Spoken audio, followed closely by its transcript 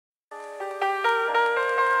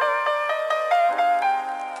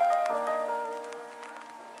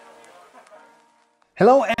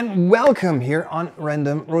Hello and welcome here on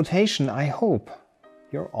Random Rotation. I hope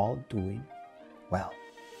you're all doing well.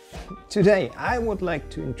 Today I would like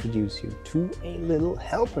to introduce you to a little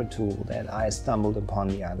helper tool that I stumbled upon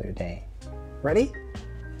the other day. Ready?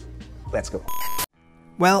 Let's go.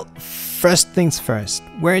 Well, first things first,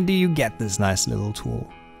 where do you get this nice little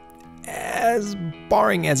tool? As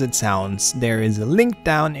boring as it sounds, there is a link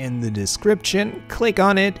down in the description. Click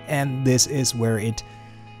on it and this is where it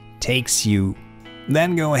takes you.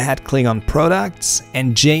 Then go ahead, click on products,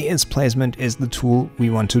 and JSplacement is the tool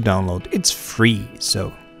we want to download. It's free,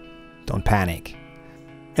 so don't panic.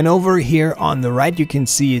 And over here on the right you can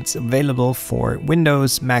see it's available for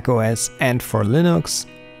Windows, Mac OS and for Linux.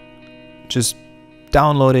 Just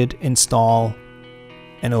download it, install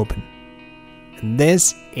and open. And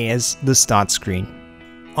this is the start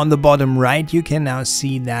screen. On the bottom right you can now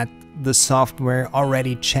see that the software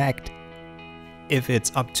already checked if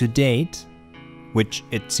it's up to date, which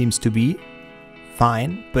it seems to be,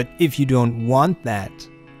 fine. But if you don't want that,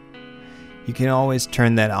 you can always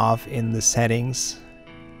turn that off in the settings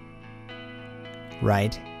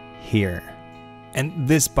right here. And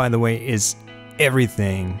this, by the way, is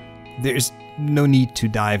everything. There's no need to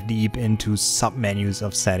dive deep into submenus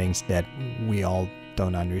of settings that we all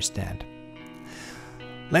don't understand.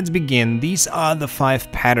 Let's begin. These are the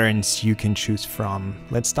 5 patterns you can choose from.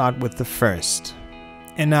 Let's start with the first.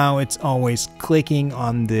 And now it's always clicking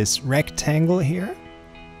on this rectangle here.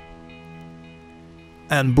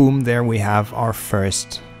 And boom, there we have our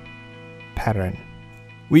first pattern.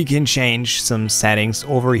 We can change some settings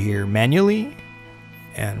over here manually,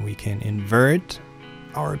 and we can invert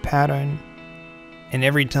our pattern. And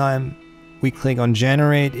every time we click on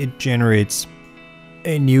generate, it generates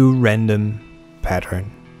a new random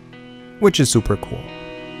pattern, which is super cool.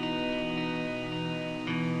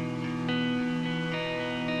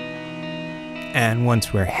 And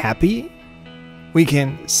once we're happy, we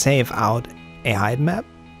can save out a height map,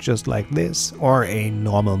 just like this, or a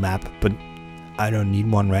normal map, but I don't need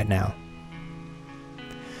one right now.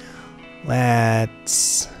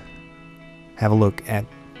 Let's have a look at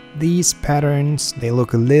these patterns. They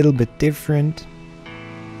look a little bit different.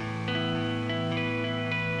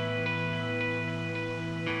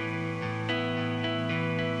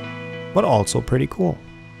 But also pretty cool.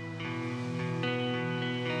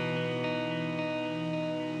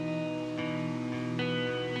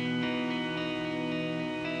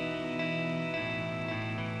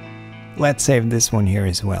 Let's save this one here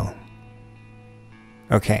as well.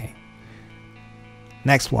 Okay.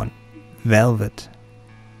 Next one, velvet.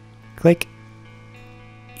 Click.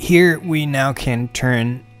 Here we now can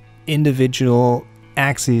turn individual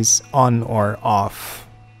axes on or off,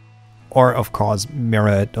 or of course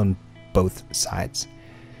mirror it on both sides.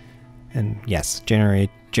 And yes,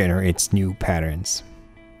 generates new patterns.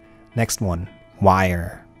 Next one,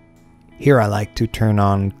 wire. Here I like to turn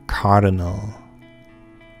on cardinal.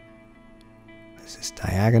 This is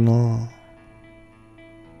diagonal.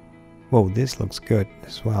 Whoa, this looks good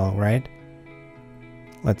as well, right?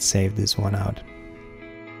 Let's save this one out.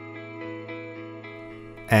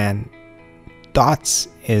 And dots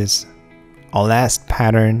is our last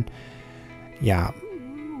pattern. Yeah,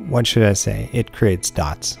 what should I say? It creates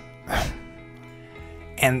dots.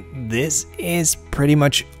 And this is pretty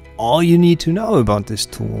much all you need to know about this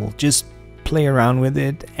tool. Just play around with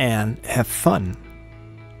it and have fun.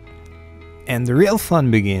 And the real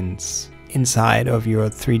fun begins inside of your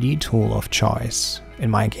 3D tool of choice, in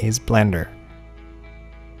my case Blender.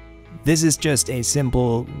 This is just a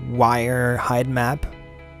simple wire height map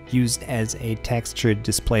used as a textured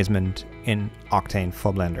displacement in Octane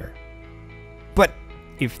for Blender. But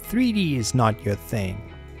if 3D is not your thing,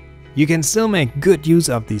 you can still make good use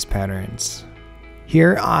of these patterns.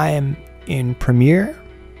 Here I am in Premiere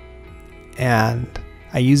and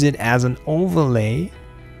I use it as an overlay.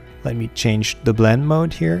 Let me change the blend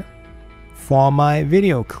mode here for my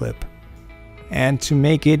video clip. And to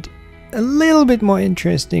make it a little bit more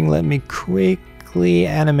interesting, let me quickly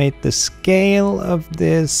animate the scale of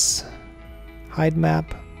this height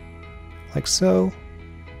map, like so.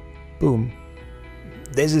 Boom.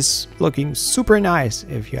 This is looking super nice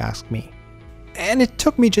if you ask me. And it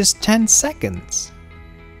took me just 10 seconds.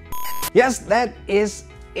 Yes, that is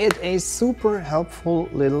it. A super helpful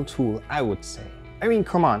little tool, I would say. I mean,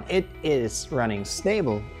 come on, it is running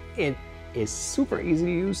stable, it is super easy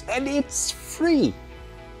to use, and it's free.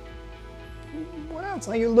 What else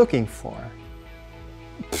are you looking for?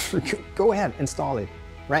 Go ahead, install it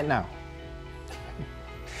right now.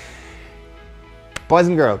 Boys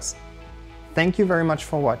and girls, thank you very much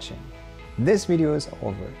for watching. This video is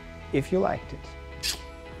over. If you liked it,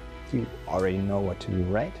 you already know what to do,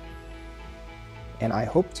 right? And I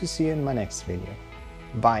hope to see you in my next video.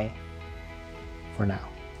 Bye for now.